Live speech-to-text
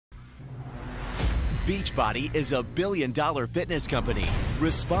Beachbody is a billion-dollar fitness company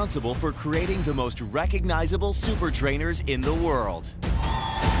responsible for creating the most recognizable super trainers in the world.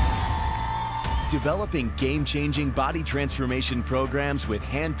 Developing game-changing body transformation programs with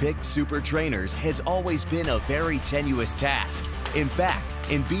hand-picked super trainers has always been a very tenuous task. In fact,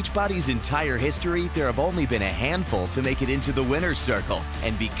 in Beachbody's entire history, there have only been a handful to make it into the winner's circle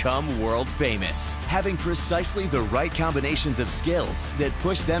and become world famous, having precisely the right combinations of skills that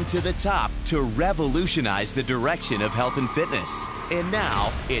push them to the top to revolutionize the direction of health and fitness. And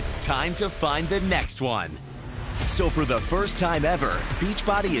now, it's time to find the next one. So for the first time ever,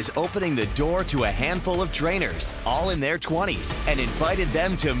 Beachbody is opening the door to a handful of trainers, all in their 20s, and invited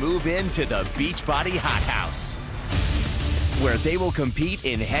them to move into the Beachbody Hot House, where they will compete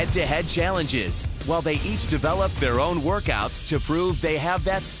in head-to-head challenges, while they each develop their own workouts to prove they have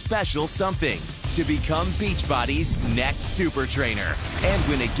that special something to become Beachbody's next super trainer and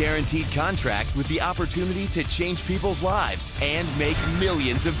win a guaranteed contract with the opportunity to change people's lives and make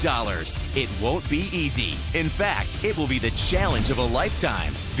millions of dollars. It won't be easy. In fact, it will be the challenge of a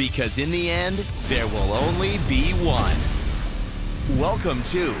lifetime, because in the end, there will only be one. Welcome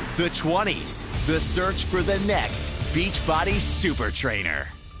to the 20s, the search for the next Beachbody super trainer.